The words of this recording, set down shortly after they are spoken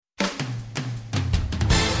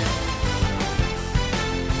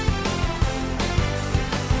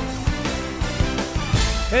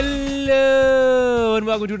Hello, and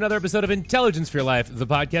welcome to another episode of Intelligence for Your Life, the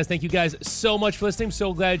podcast. Thank you guys so much for listening.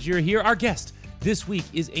 So glad you're here. Our guest this week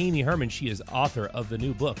is Amy Herman. She is author of the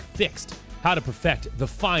new book, Fixed: How to Perfect the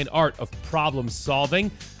Fine Art of Problem Solving.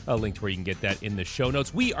 A link to where you can get that in the show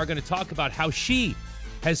notes. We are going to talk about how she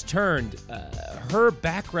has turned her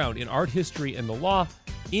background in art history and the law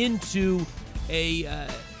into a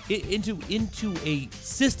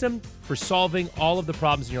system for solving all of the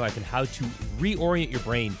problems in your life and how to reorient your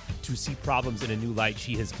brain to see problems in a new light.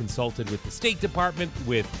 She has consulted with the State Department,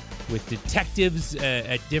 with detectives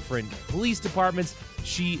at different police departments.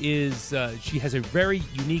 She has a very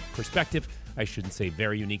unique perspective. I shouldn't say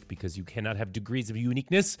very unique because you cannot have degrees of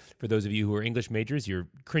uniqueness. For those of you who are English majors, you're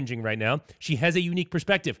cringing right now. She has a unique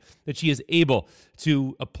perspective that she is able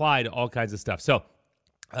to apply to all kinds of stuff. So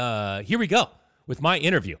here we go with my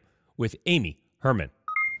interview with Amy Herman.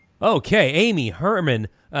 Okay, Amy Herman,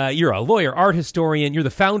 you're a lawyer, art historian. You're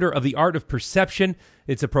the founder of The Art of Perception.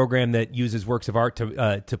 It's a program that uses works of art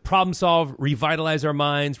to problem solve, revitalize our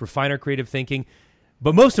minds, refine our creative thinking.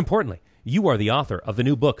 But most importantly, you are the author of the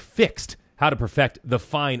new book, Fixed: How to Perfect the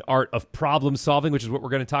Fine Art of Problem Solving, which is what we're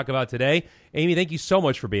going to talk about today. Amy, thank you so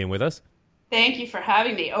much for being with us. Thank you for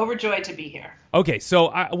having me. Overjoyed to be here. Okay,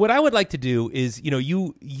 so what I would like to do is,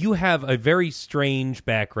 you have a very strange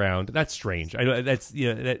background. That's strange. I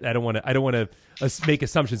don't want to make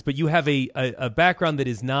assumptions, but you have a background that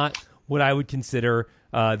is not what I would consider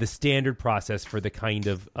the standard process for the kind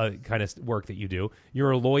of work that you do.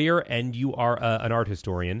 You're a lawyer and you are an art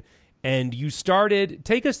historian, and you started.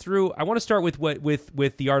 Take us through. I want to start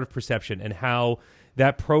with the Art of Perception and how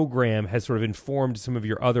that program has sort of informed some of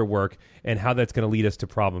your other work and how that's going to lead us to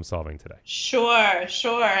problem solving today. Sure.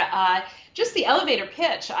 Just the elevator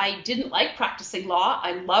pitch. I didn't like practicing law.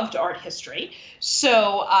 I loved art history.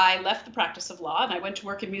 So I left the practice of law and I went to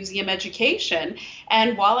work in museum education.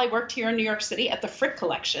 And while I worked here in New York City at the Frick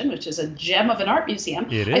Collection, which is a gem of an art museum,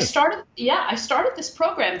 I started this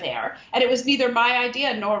program there. And it was neither my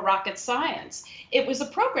idea nor rocket science. It was a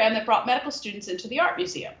program that brought medical students into the art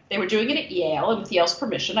museum. They were doing it at Yale, and with Yale's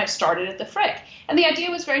permission, I started at the Frick. And the idea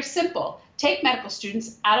was very simple. Take medical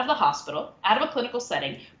students out of the hospital, out of a clinical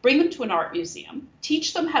setting, bring them to an art museum,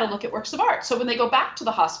 teach them how to look at works of art. So when they go back to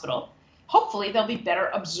the hospital, hopefully they'll be better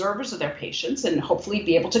observers of their patients and hopefully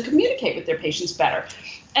be able to communicate with their patients better.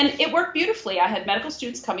 And it worked beautifully. I had medical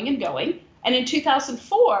students coming and going. And in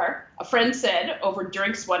 2004, a friend said over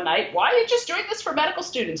drinks one night, "Why are you just doing this for medical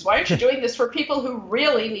students? Why aren't you doing this for people who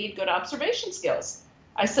really need good observation skills?"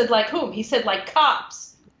 I said, "Like whom?" He said, "Like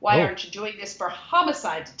cops. Why aren't you doing this for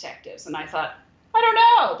homicide detectives?" And I thought, I don't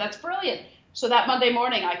know. That's brilliant. So that Monday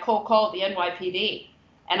morning, I cold called the NYPD.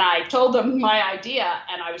 And I told them my idea,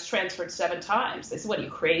 and I was transferred 7 times. They said, "What, are you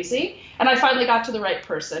crazy?" And I finally got to the right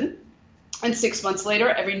person. And 6 months later,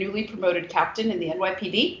 every newly promoted captain in the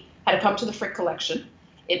NYPD had to come to the Frick Collection.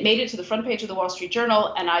 It made it to the front page of the Wall Street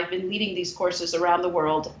Journal, and I've been leading these courses around the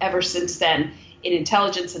world ever since then in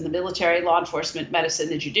intelligence, in the military, law enforcement, medicine,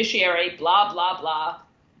 the judiciary, blah, blah, blah.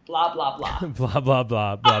 Blah, blah, blah. Blah, blah,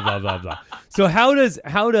 blah, blah, blah, blah, blah. So how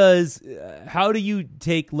do you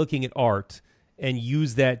take looking at art and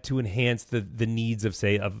use that to enhance the needs of,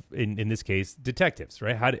 say, in this case, detectives,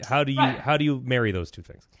 right? How do you marry those two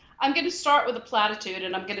things? I'm going to start with a platitude,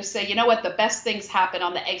 and I'm going to say, you know what? The best things happen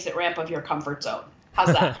on the exit ramp of your comfort zone.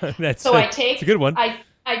 How's that? It's a good one. I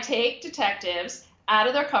take detectives out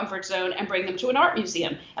of their comfort zone and bring them to an art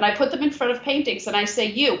museum. And I put them in front of paintings and I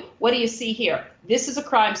say, what do you see here? This is a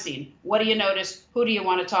crime scene. What do you notice? Who do you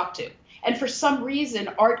want to talk to? And for some reason,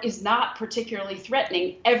 art is not particularly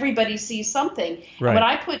threatening. Everybody sees something. Right. And when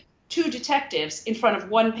I put 2 detectives in front of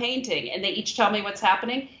one painting and they each tell me what's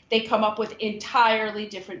happening, they come up with entirely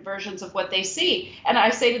different versions of what they see. And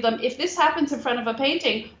I say to them, if this happens in front of a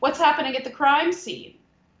painting, what's happening at the crime scene?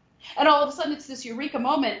 And all of a sudden, it's this eureka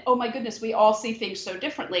moment. Oh, my goodness, we all see things so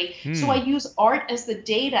differently. So I use art as the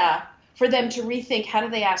data for them to rethink, how do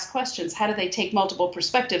they ask questions? How do they take multiple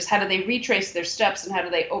perspectives? How do they retrace their steps? And how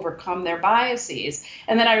do they overcome their biases?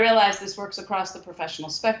 And then I realized this works across the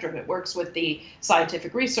professional spectrum. It works with the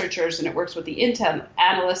scientific researchers, and it works with the intel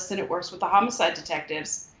analysts, and it works with the homicide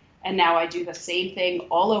detectives. And now I do the same thing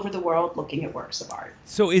all over the world looking at works of art.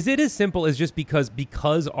 So is it as simple as just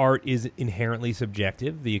because art is inherently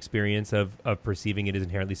subjective, the experience of perceiving it is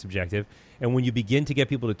inherently subjective, and when you begin to get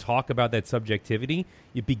people to talk about that subjectivity,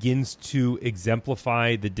 it begins to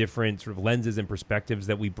exemplify the different sort of lenses and perspectives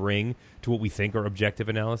that we bring to what we think are objective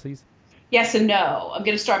analyses? Yes and no. I'm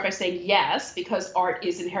going to start by saying yes, because art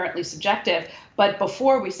is inherently subjective. But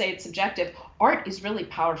before we say it's subjective, art is really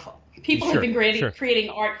powerful. People have Sure, been sure. creating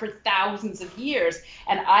art for thousands of years,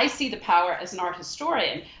 and I see the power as an art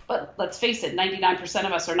historian. But let's face it, 99%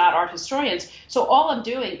 of us are not art historians. So all I'm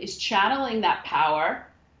doing is channeling that power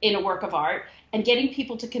in a work of art and getting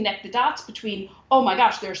people to connect the dots between, oh my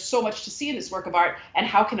gosh, there's so much to see in this work of art, and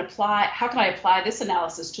how can I apply this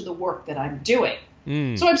analysis to the work that I'm doing?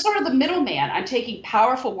 So I'm sort of the middleman. I'm taking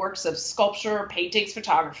powerful works of sculpture, paintings,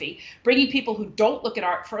 photography, bringing people who don't look at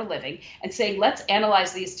art for a living and saying, let's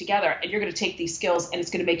analyze these together. And you're going to take these skills and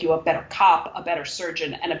it's going to make you a better cop, a better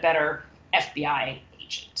surgeon, and a better FBI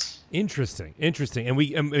agent. Interesting. And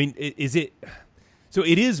I mean, is it, so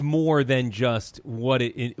it is more than just what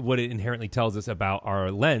it inherently tells us about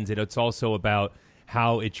our lens. It's also about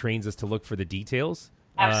how it trains us to look for the details.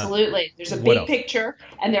 Absolutely. There's a big picture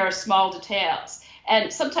and there are small details.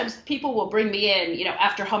 And sometimes people will bring me in,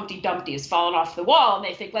 after Humpty Dumpty has fallen off the wall, and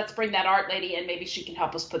they think, let's bring that art lady in. Maybe she can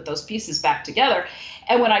help us put those pieces back together.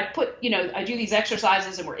 And when I I do these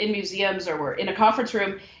exercises and we're in museums or we're in a conference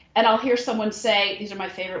room, and I'll hear someone say, these are my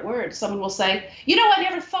favorite words. Someone will say, I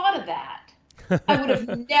never thought of that. I would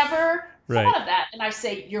have never thought of that. And I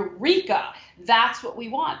say, Eureka, that's what we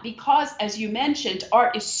want. Because as you mentioned,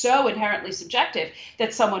 art is so inherently subjective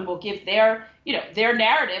that someone will give their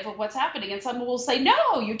narrative of what's happening. And someone will say,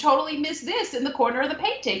 no, you totally missed this in the corner of the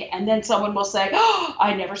painting. And then someone will say, oh,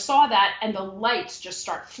 I never saw that. And the lights just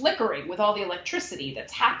start flickering with all the electricity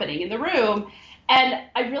that's happening in the room. And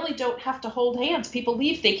I really don't have to hold hands. People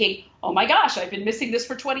leave thinking, oh my gosh, I've been missing this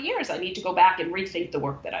for 20 years. I need to go back and rethink the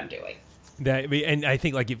work that I'm doing. And I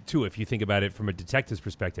think, if you think about it from a detective's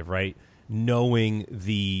perspective, right, knowing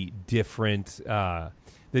the different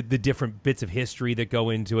the different bits of history that go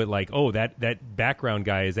into it, like, oh, that background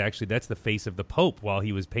guy is actually, that's the face of the Pope while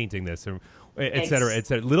he was painting this, or et cetera, et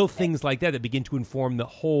cetera. Little things like that begin to inform the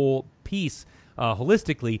whole piece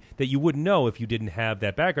holistically that you wouldn't know if you didn't have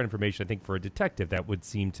that background information. I think for a detective, that would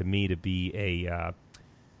seem to me to be a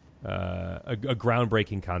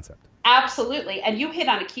groundbreaking concept. Absolutely. And you hit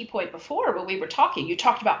on a key point before when we were talking. You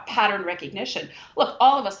talked about pattern recognition. Look,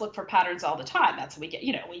 all of us look for patterns all the time. That's what we get,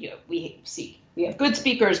 we have good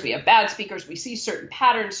speakers, we have bad speakers, we see certain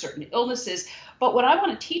patterns, certain illnesses. But what I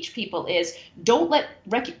want to teach people is don't let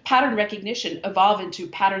pattern recognition evolve into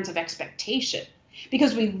patterns of expectation.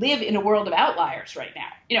 Because we live in a world of outliers right now.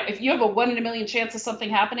 If you have a 1 in a million chance of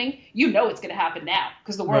something happening, it's going to happen now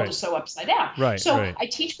because the world is so upside down. I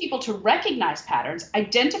teach people to recognize patterns,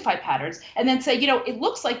 identify patterns, and then say, it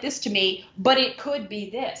looks like this to me, but it could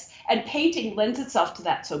be this. And painting lends itself to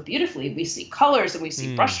that so beautifully. We see colors and we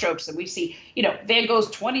see brushstrokes and we see, Van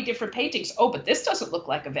Gogh's 20 different paintings. Oh, but this doesn't look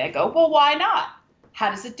like a Van Gogh. Well, why not?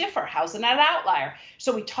 How does it differ? How's it an outlier?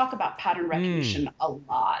 So we talk about pattern recognition a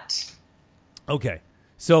lot. Okay,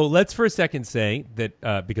 so let's for a second say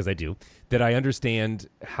that, because I do, that I understand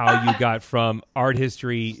how you got from art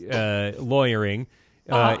history lawyering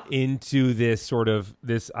into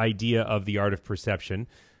this idea of the art of perception.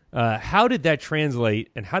 How did that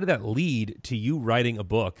translate, and how did that lead to you writing a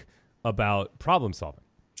book about problem solving?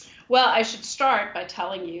 Well, I should start by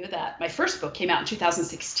telling you that my first book came out in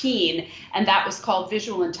 2016, and that was called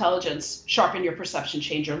Visual Intelligence, Sharpen Your Perception,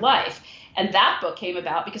 Change Your Life. And that book came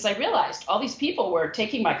about because I realized all these people were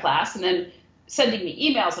taking my class and then sending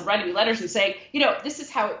me emails and writing me letters and saying, this is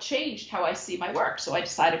how it changed how I see my work. So I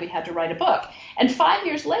decided we had to write a book. And 5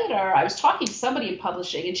 years later, I was talking to somebody in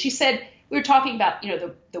publishing, and she said, we were talking about,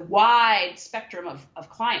 the wide spectrum of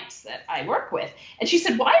clients that I work with. And she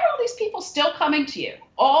said, why are all these people still coming to you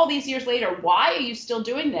all these years later? Why are you still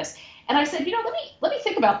doing this? And I said, let me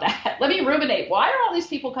think about that. Let me ruminate. Why are all these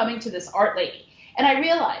people coming to this art lady? And I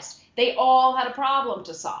realized they all had a problem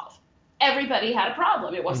to solve. Everybody had a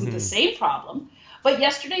problem. It wasn't the same problem. But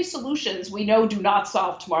yesterday's solutions, we know, do not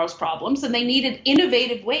solve tomorrow's problems. And they needed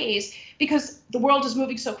innovative ways because the world is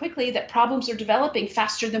moving so quickly that problems are developing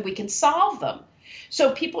faster than we can solve them.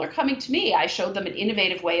 So people are coming to me. I showed them an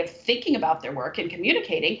innovative way of thinking about their work and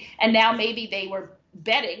communicating. And now maybe they were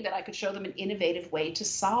betting that I could show them an innovative way to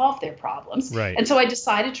solve their problems. Right. And so I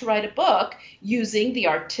decided to write a book using the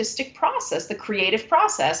artistic process, the creative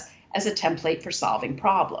process, as a template for solving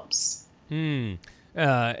problems. And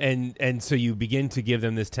so you begin to give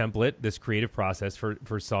them this template, this creative process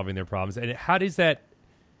for solving their problems. And how does that,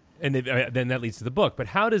 and then that leads to the book, but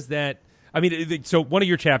how does that, so one of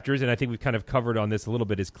your chapters, and I think we've kind of covered on this a little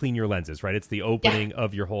bit, is clean your lenses, right? It's the opening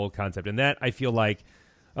of your whole concept. And that, I feel like,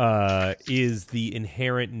 is the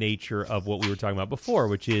inherent nature of what we were talking about before,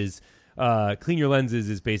 which is clean your lenses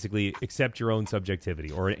is basically accept your own subjectivity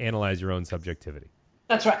or analyze your own subjectivity.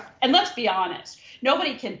 That's right. And let's be honest,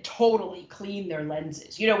 nobody can totally clean their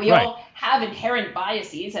lenses. We Right. all have inherent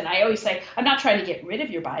biases. And I always say, I'm not trying to get rid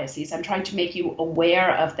of your biases. I'm trying to make you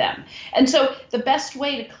aware of them. And so the best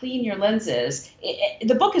way to clean your lenses,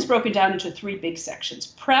 the book is broken down into 3 big sections: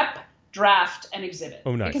 prep, draft, and exhibit.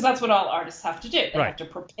 Oh, nice. Because that's what all artists have to do. They Right. have to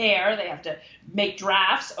prepare, they have to make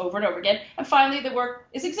drafts over and over again, and finally the work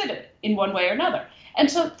is exhibited in one way or another.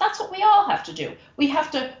 And so that's what we all have to do. We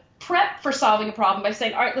have to prep for solving a problem by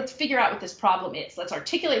saying, all right, let's figure out what this problem is. Let's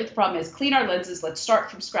articulate what the problem is, clean our lenses, let's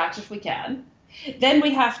start from scratch if we can. Then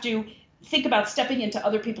we have to think about stepping into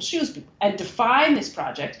other people's shoes and define this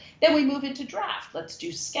project. Then we move into draft. Let's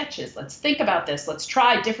do sketches. Let's think about this. Let's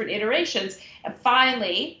try different iterations. And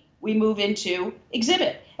finally, we move into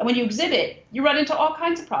exhibit. And when you exhibit, you run into all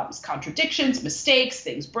kinds of problems: contradictions, mistakes,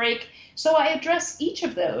 things break. So I address each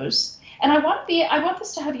of those. And I want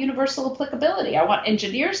this to have universal applicability. I want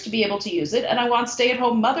engineers to be able to use it, and I want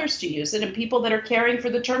stay-at-home mothers to use it, and people that are caring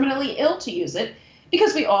for the terminally ill to use it,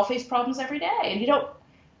 because we all face problems every day. And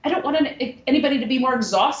I don't want anybody to be more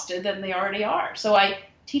exhausted than they already are. So I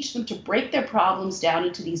teach them to break their problems down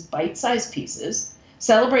into these bite-sized pieces,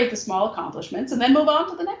 celebrate the small accomplishments, and then move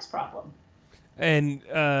on to the next problem. And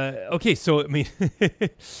okay, so I mean,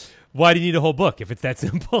 why do you need a whole book if it's that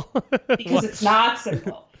simple? Because it's not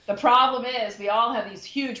simple. The problem is we all have these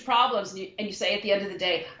huge problems, and you say at the end of the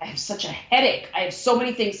day, I have such a headache. I have so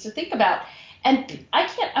many things to think about. And I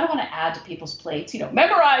don't want to add to people's plates,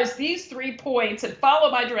 memorize these 3 points and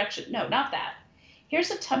follow my direction. No, not that.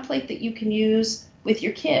 Here's a template that you can use with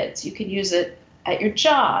your kids. You can use it at your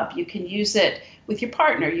job. You can use it with your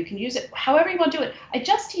partner. You can use it however you want to do it. I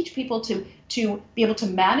just teach people to be able to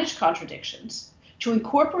manage contradictions, to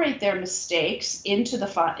incorporate their mistakes into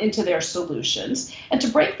their solutions, and to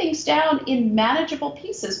break things down in manageable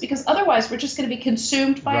pieces, because otherwise we're just going to be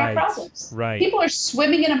consumed by our problems. Right. People are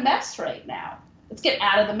swimming in a mess right now. Let's get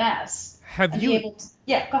out of the mess.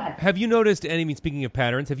 Yeah, go ahead. Have you noticed speaking of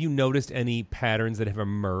patterns, have you noticed any patterns that have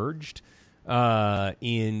emerged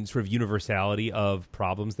in sort of universality of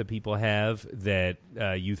problems that people have that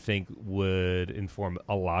you think would inform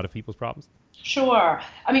a lot of people's problems? Sure.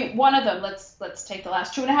 I mean, one of them, let's take the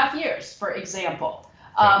last 2.5 years, for example.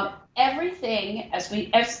 Everything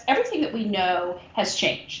that we know has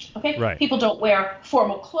changed. Okay. Right. People don't wear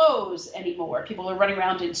formal clothes anymore. People are running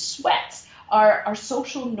around in sweats. Our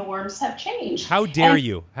social norms have changed. How dare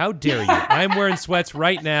you? How dare you? I'm wearing sweats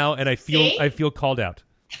right now, and I feel called out.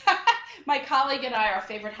 My colleague and our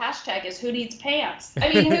favorite hashtag is "Who needs pants?"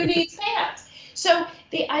 I mean, who needs pants? So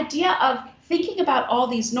the idea of thinking about all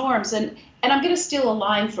these norms, and I'm going to steal a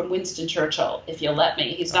line from Winston Churchill, if you'll let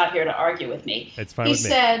me. He's not here to argue with me. It's fine with me. He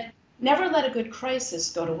said, "Never let a good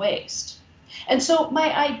crisis go to waste." And so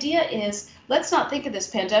my idea is, let's not think of this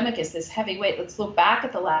pandemic as this heavy weight. Let's look back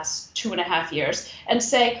at the last 2.5 years and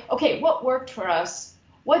say, okay, what worked for us?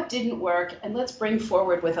 What didn't work? And let's bring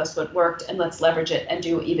forward with us what worked, and let's leverage it and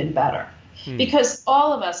do even better. Because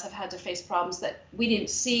all of us have had to face problems that we didn't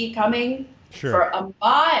see coming for a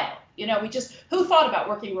mile. Who thought about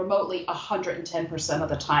working remotely 110% of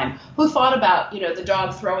the time? Who thought about, the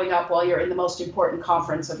dog throwing up while you're in the most important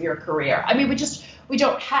conference of your career? I mean, we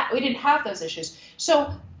didn't have those issues.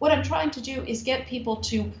 So what I'm trying to do is get people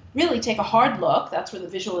to really take a hard look. That's where the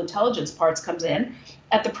visual intelligence parts comes in,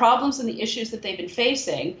 at the problems and the issues that they've been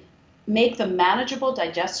facing, make them manageable,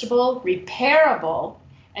 digestible, repairable,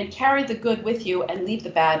 and carry the good with you and leave the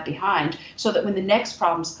bad behind, so that when the next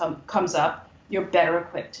problem comes up, you're better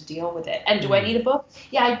equipped to deal with it. And do I need a book?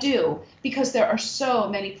 Yeah, I do, because there are so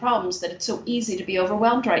many problems that it's so easy to be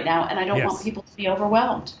overwhelmed right now, and I don't want people to be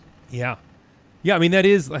overwhelmed. Yeah. Yeah, I mean, that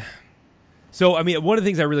is... So, I mean, one of the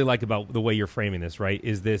things I really like about the way you're framing this, right,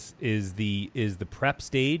 is the prep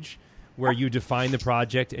stage, where you define the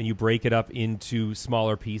project and you break it up into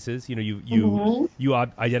smaller pieces. You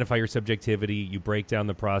identify your subjectivity, you break down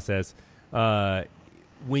the process.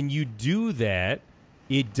 When you do that,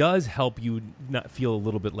 it does help you not feel a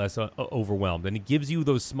little bit less overwhelmed, and it gives you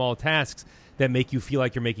those small tasks that make you feel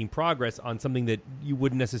like you're making progress on something that you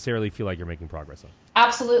wouldn't necessarily feel like you're making progress on.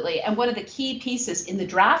 Absolutely. And one of the key pieces in the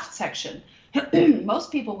draft section,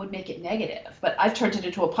 most people would make it negative, but I've turned it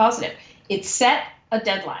into a positive. It set a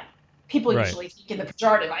deadline. People usually think in the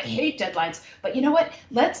pejorative, I hate deadlines. But you know what?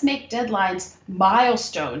 Let's make deadlines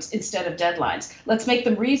milestones instead of deadlines. Let's make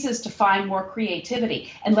them reasons to find more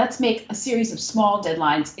creativity. And let's make a series of small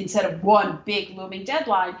deadlines instead of one big looming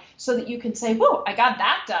deadline, so that you can say, whoa, I got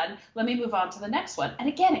that done. Let me move on to the next one. And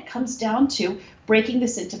again, it comes down to breaking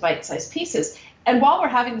this into bite-sized pieces. And while we're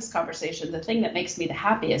having this conversation, the thing that makes me the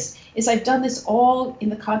happiest is I've done this all in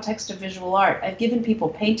the context of visual art. I've given people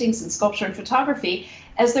paintings and sculpture and photography,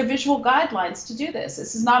 as their visual guidelines to do this.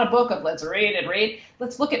 This is not a book of let's read and read.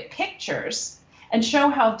 Let's look at pictures and show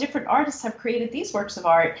how different artists have created these works of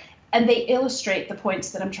art, and they illustrate the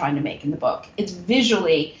points that I'm trying to make in the book. It's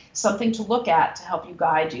visually something to look at to help you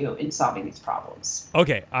guide you in solving these problems.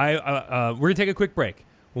 Okay, we're gonna take a quick break.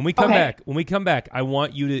 When we come back, I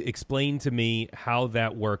want you to explain to me how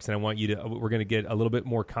that works, and we're going to get a little bit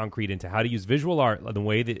more concrete into how to use visual art, the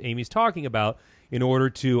way that Amy's talking about, in order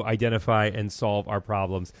to identify and solve our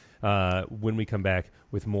problems. When we come back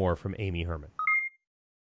with more from Amy Herman.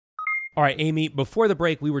 All right, Amy. Before the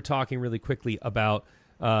break, we were talking really quickly about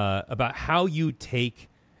how you take.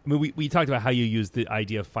 I mean, we talked about how you use the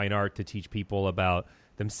idea of fine art to teach people about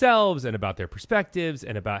themselves and about their perspectives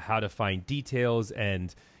and about how to find details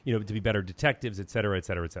and, to be better detectives, et cetera, et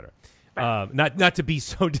cetera, et cetera. Right. Not to be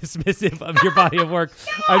so dismissive of your body of work.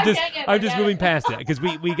 I'm just moving past it because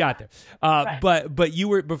we got there. Right. But you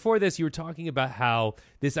were, before this, you were talking about how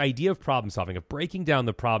this idea of problem solving, of breaking down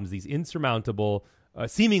the problems, these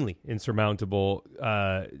seemingly insurmountable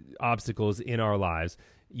obstacles in our lives,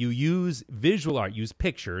 you use visual art, use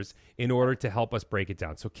pictures in order to help us break it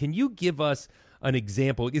down. So can you give us an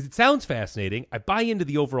example? Because it sounds fascinating. I buy into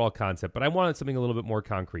the overall concept, but I wanted something a little bit more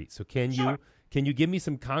concrete. So can you give me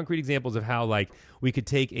some concrete examples of how, like, we could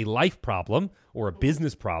take a life problem or a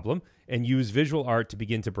business problem and use visual art to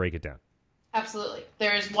begin to break it down? Absolutely.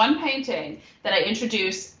 There is one painting that I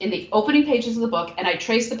introduce in the opening pages of the book, and I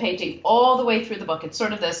trace the painting all the way through the book. It's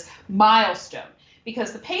sort of this milestone,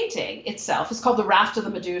 because the painting itself is called The Raft of the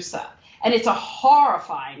Medusa, and it's a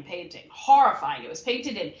horrifying painting, horrifying. It was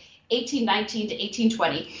painted in 1819 to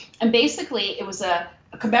 1820, and basically it was a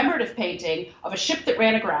commemorative painting of a ship that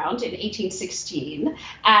ran aground in 1816,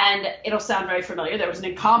 and it'll sound very familiar. There was an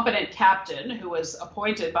incompetent captain who was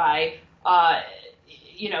appointed by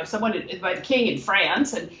someone by the king in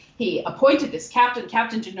France, and he appointed this captain. The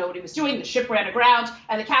captain didn't know what he was doing. The ship ran aground,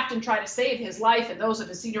 and the captain tried to save his life and those of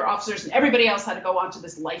his senior officers, and everybody else had to go onto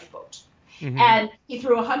this lifeboat. Mm-hmm. And he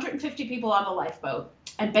threw 150 people on the lifeboat,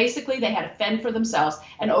 and basically they had to fend for themselves.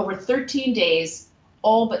 And over 13 days,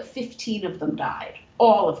 all but 15 of them died.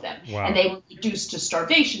 All of them. Wow. And they were reduced to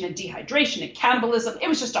starvation and dehydration and cannibalism. It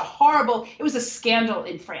was just it was a scandal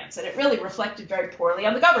in France, and it really reflected very poorly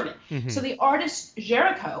on the government. Mm-hmm. So the artist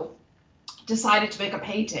Géricault decided to make a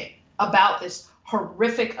painting about this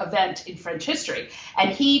horrific event in French history. And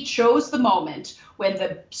he chose the moment when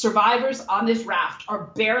the survivors on this raft are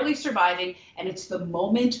barely surviving, and it's the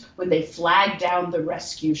moment when they flag down the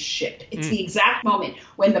rescue ship. It's the exact moment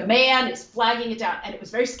when the man is flagging it down. And it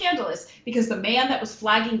was very scandalous because the man that was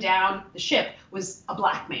flagging down the ship was a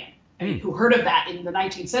black man. Who heard of that in the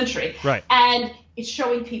 19th century. Right. And it's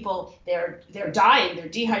showing people they're dying, they're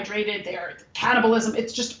dehydrated, they're cannibalism.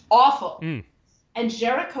 It's just awful. And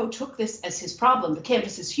Géricault took this as his problem. The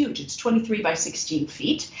canvas is huge. It's 23 by 16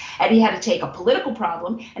 feet. And he had to take a political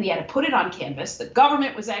problem and he had to put it on canvas. The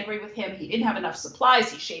government was angry with him. He didn't have enough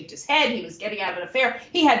supplies. He shaved his head. He was getting out of an affair.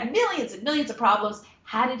 He had millions and millions of problems.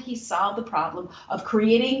 How did he solve the problem of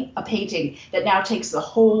creating a painting that now takes the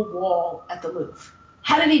whole wall at the Louvre?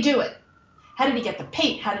 How did he do it? How did he get the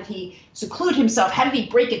paint? How did he seclude himself? How did he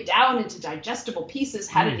break it down into digestible pieces?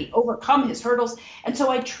 How did he overcome his hurdles? And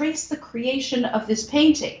so I traced the creation of this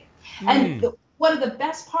painting. And one of the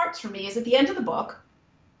best parts for me is at the end of the book,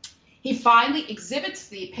 he finally exhibits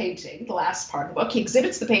the painting, the last part of the book. He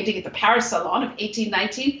exhibits the painting at the Paris Salon of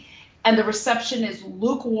 1819, and the reception is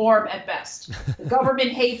lukewarm at best. The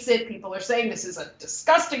government hates it. People are saying this is a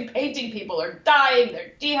disgusting painting. People are dying.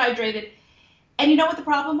 They're dehydrated. And you know what the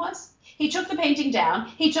problem was? He took the painting down,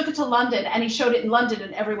 he took it to London, and he showed it in London,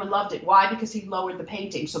 and everyone loved it. Why? Because he lowered the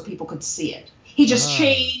painting so people could see it. He just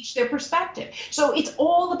changed their perspective. So it's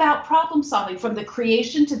all about problem solving, from the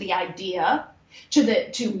creation to the idea,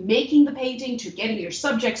 to making the painting, to getting your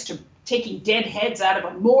subjects, to taking dead heads out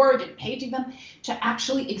of a morgue and painting them, to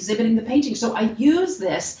actually exhibiting the painting. So I use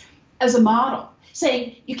this as a model,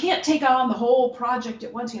 saying you can't take on the whole project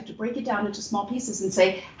at once. You have to break it down into small pieces and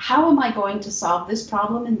say, how am I going to solve this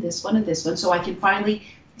problem and this one and this one, so I can finally,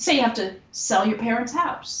 say you have to sell your parents'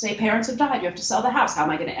 house. Say parents have died, you have to sell the house. How am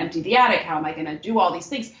I going to empty the attic? How am I going to do all these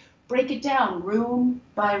things? Break it down room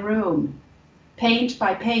by room, paint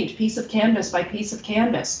by paint, piece of canvas by piece of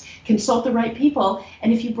canvas. Consult the right people,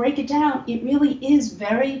 and if you break it down, it really is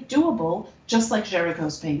very doable, just like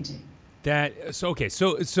Géricault's painting.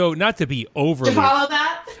 So not to be overly. Did you follow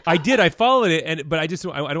that? I did. I followed it, but I don't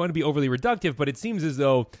want to be overly reductive. But it seems as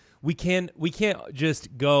though we can't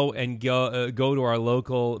just go to our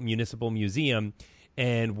local municipal museum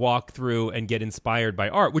and walk through and get inspired by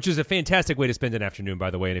art, which is a fantastic way to spend an afternoon,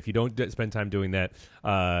 by the way. And if you don't spend time doing that,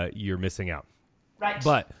 you're missing out.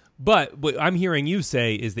 Right. But what I'm hearing you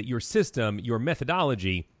say is that your system, your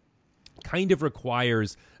methodology, kind of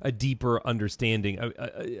requires a deeper understanding,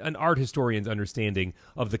 an art historian's understanding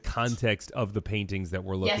of the context of the paintings that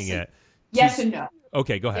we're looking at. Yes and no.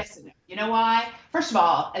 Okay, go ahead. Yes and no. You know why? First of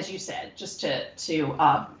all, as you said, just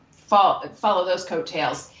to follow those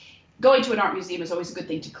coattails, going to an art museum is always a good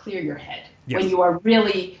thing to clear your head when you are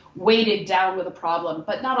really weighted down with a problem.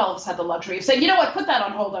 But not all of us have the luxury of saying, you know what, put that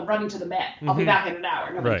on hold. I'm running to the Met. I'll be back in an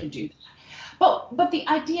hour. Nobody can do that. But the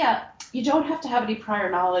idea, you don't have to have any prior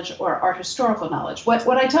knowledge or art historical knowledge.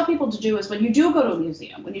 What I tell people to do is when you do go to a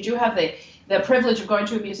museum, when you do have the privilege of going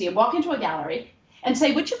to a museum, walk into a gallery and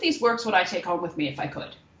say, which of these works would I take home with me if I could?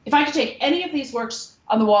 If I could take any of these works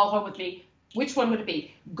on the wall home with me, which one would it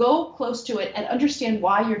be? Go close to it and understand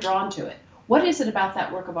why you're drawn to it. What is it about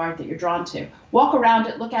that work of art that you're drawn to? Walk around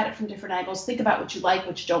it, look at it from different angles, think about what you like,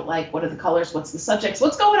 what you don't like, what are the colors, what's the subjects,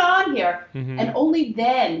 what's going on here? And only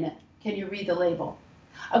then can you read the label.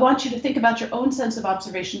 I want you to think about your own sense of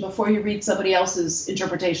observation before you read somebody else's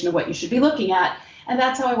interpretation of what you should be looking at. And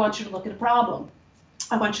that's how I want you to look at a problem.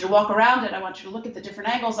 I want you to walk around it. I want you to look at the different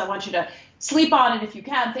angles. I want you to sleep on it if you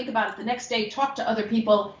can, think about it the next day, talk to other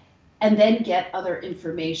people, and then get other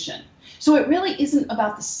information. So it really isn't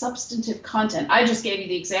about the substantive content. I just gave you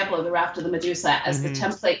the example of the Raft of the Medusa as the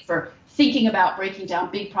template for thinking about breaking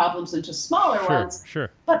down big problems into smaller ones.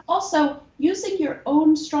 But also using your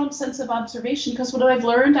own strong sense of observation, because what I've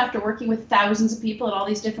learned after working with thousands of people in all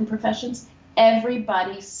these different professions,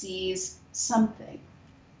 everybody sees something.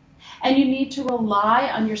 And you need to rely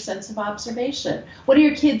on your sense of observation. What are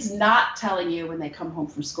your kids not telling you when they come home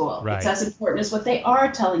from school? It's as important as what they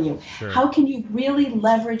are telling you. How can you really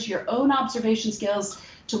leverage your own observation skills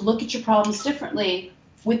to look at your problems differently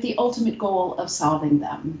with the ultimate goal of solving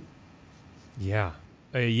them?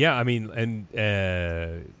 I mean,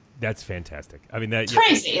 and that's fantastic. I mean, it's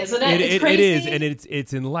crazy, isn't it? It's crazy. It is, and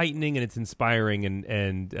it's enlightening and it's inspiring,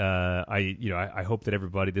 and I hope that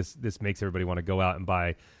everybody this makes everybody want to go out and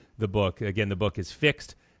buy the book. Again, the book is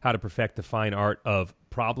Fixed: How to Perfect the Fine Art of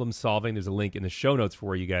Problem Solving. There's a link in the show notes for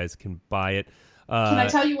where you guys can buy it. Can I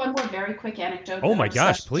tell you one more very quick anecdote? Oh my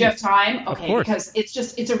gosh, please. Do you have time? Okay, of course.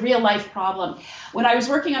 Because it's a real life problem. When I was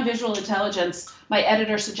working on visual intelligence, my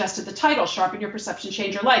editor suggested the title, Sharpen Your Perception,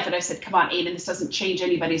 Change Your Life. And I said, come on, Eamon, this doesn't change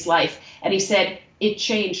anybody's life. And he said, it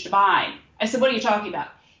changed mine. I said, what are you talking about?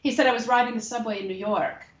 He said, I was riding the subway in New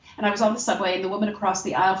York, and I was on the subway, and the woman across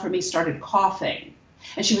the aisle from me started coughing.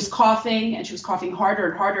 And she was coughing harder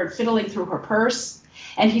and harder and fiddling through her purse.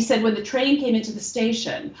 And he said, when the train came into the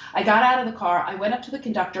station, I got out of the car, I went up to the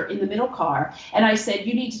conductor in the middle car, and I said,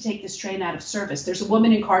 you need to take this train out of service. There's a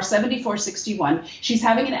woman in car 7461. She's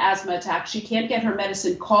having an asthma attack. She can't get her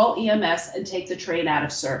medicine. Call EMS and take the train out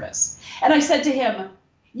of service. And I said to him,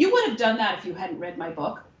 you would have done that if you hadn't read my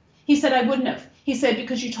book. He said, I wouldn't have. He said,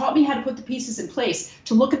 because you taught me how to put the pieces in place,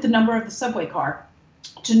 to look at the number of the subway car,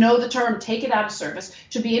 to know the term, take it out of service,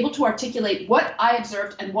 to be able to articulate what I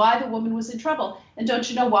observed and why the woman was in trouble. And don't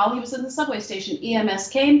you know, while he was in the subway station, EMS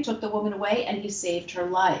came, took the woman away, and he saved her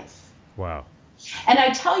life. Wow. And I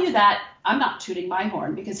tell you that, I'm not tooting my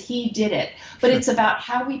horn because he did it, but it's about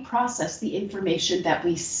how we process the information that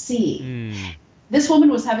we see. This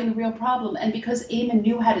woman was having a real problem, and because Eamon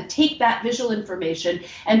knew how to take that visual information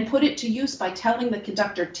and put it to use by telling the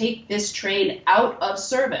conductor, take this train out of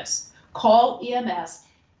service, call EMS,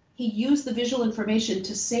 he used the visual information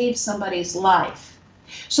to save somebody's life.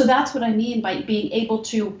 So that's what I mean by being able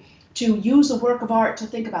to use a work of art to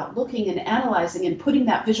think about looking and analyzing and putting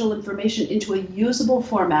that visual information into a usable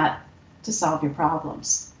format to solve your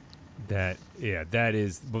problems. That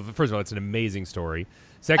is, well, first of all, it's an amazing story.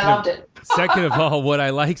 I loved it. Second of all, what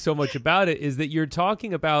I like so much about it is that you're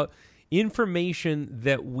talking about information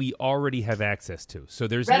that we already have access to. So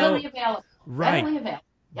there's readily available. Right. Readily available.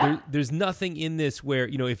 Yeah. There's nothing in this where,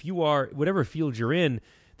 if you are, whatever field you're in,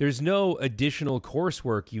 there's no additional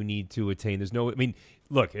coursework you need to attain. There's no,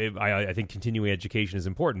 look, I think continuing education is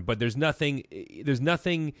important, but there's nothing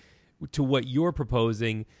to what you're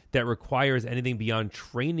proposing that requires anything beyond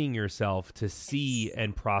training yourself to see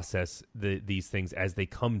and process these things as they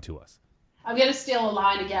come to us. I'm going to steal a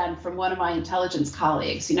line again from one of my intelligence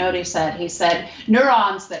colleagues. You know what he said? He said,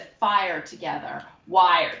 neurons that fire together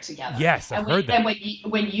wire together. Yes, I've heard that.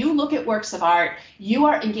 And when you look at works of art, you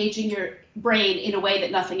are engaging your brain in a way that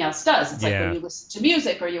nothing else does. It's like when you listen to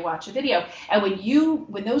music or you watch a video. And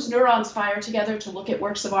when those neurons fire together to look at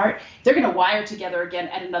works of art, they're going to wire together again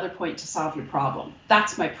at another point to solve your problem.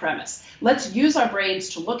 That's my premise. Let's use our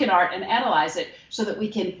brains to look at art and analyze it so that we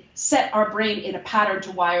can set our brain in a pattern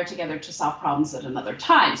to wire together to solve problems at another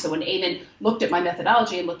time. So when Eamon looked at my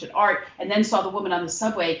methodology and looked at art and then saw the woman on the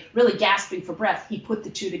subway really gasping for breath, he put the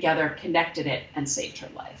two together, connected it, and saved her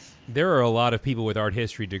life. There are a lot of people with art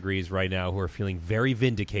history degrees right now who are feeling very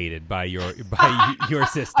vindicated by your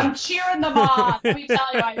system. I'm cheering them on. Let me tell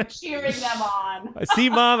you, I'm cheering them on. See,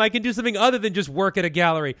 Mom, I can do something other than just work at a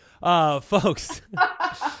gallery. Folks,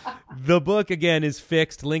 the book, again, is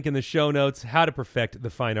Fixed. Link in the show notes, How to Perfect the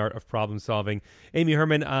Fine Art of Problem Solving. Amy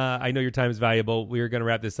Herman, I know your time is valuable. We're going to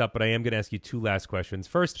wrap this up, but I am going to ask you two last questions.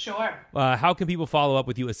 First, sure. How can people follow up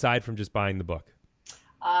with you aside from just buying the book?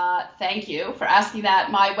 Thank you for asking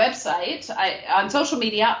that. My website, on social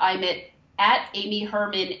media, I'm at Amy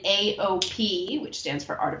Herman AOP, which stands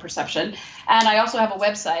for Art of Perception. And I also have a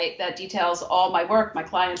website that details all my work, my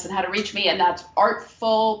clients, and how to reach me. And that's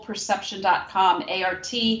artfulperception.com,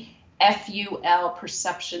 ARTFUL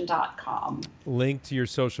perception.com. Link to your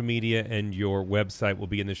social media and your website will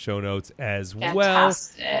be in the show notes as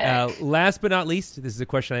Fantastic. well. Last but not least, this is a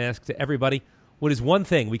question I ask to everybody. What is one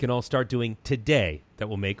thing we can all start doing today that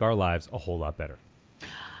will make our lives a whole lot better?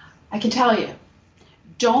 I can tell you,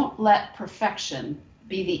 don't let perfection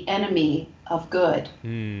be the enemy of good.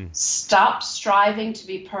 Stop striving to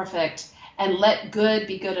be perfect and let good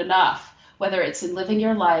be good enough, whether it's in living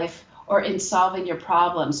your life or in solving your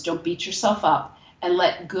problems. Don't beat yourself up and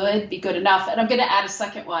let good be good enough. And I'm going to add a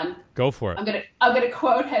second one. Go for it. I'm going to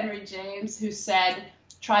quote Henry James, who said,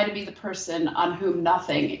 "Try to be the person on whom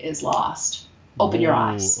nothing is lost." Open your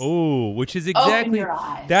eyes. Oh, which is exactly your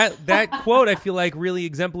eyes. that quote. I feel like really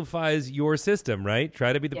exemplifies your system, right?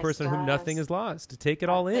 Try to be the person on whom nothing is lost. To take it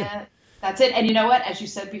all in. That's it. And you know what? As you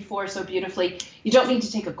said before so beautifully, you don't need to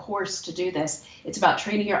take a course to do this. It's about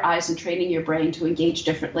training your eyes and training your brain to engage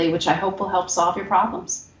differently, which I hope will help solve your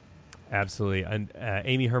problems. Absolutely. And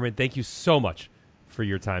Amy Herman, thank you so much for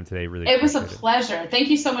your time today. Really, it was a pleasure. Thank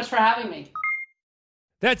you so much for having me.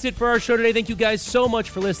 That's it for our show today. Thank you guys so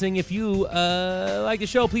much for listening. If you like the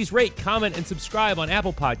show, please rate, comment, and subscribe on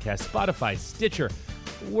Apple Podcasts, Spotify, Stitcher,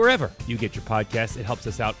 wherever you get your podcasts. It helps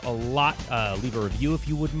us out a lot. Leave a review if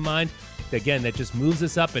you wouldn't mind. Again, that just moves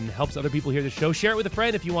us up and helps other people hear the show. Share it with a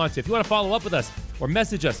friend if you want to. If you want to follow up with us or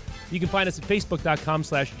message us, you can find us at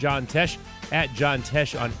facebook.com/John Tesh, at John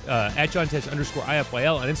Tesh at John Tesh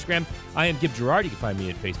 _IFYL on Instagram. I am Gib Gerard. You can find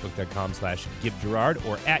me at facebook.com/Gib Gerard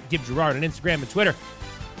or at Gib Gerard on Instagram and Twitter.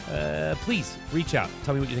 Please reach out.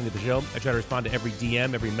 Tell me what you think of the show. I try to respond to every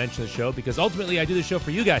DM, every mention of the show, because ultimately I do the show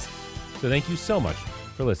for you guys. So thank you so much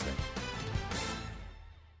for listening.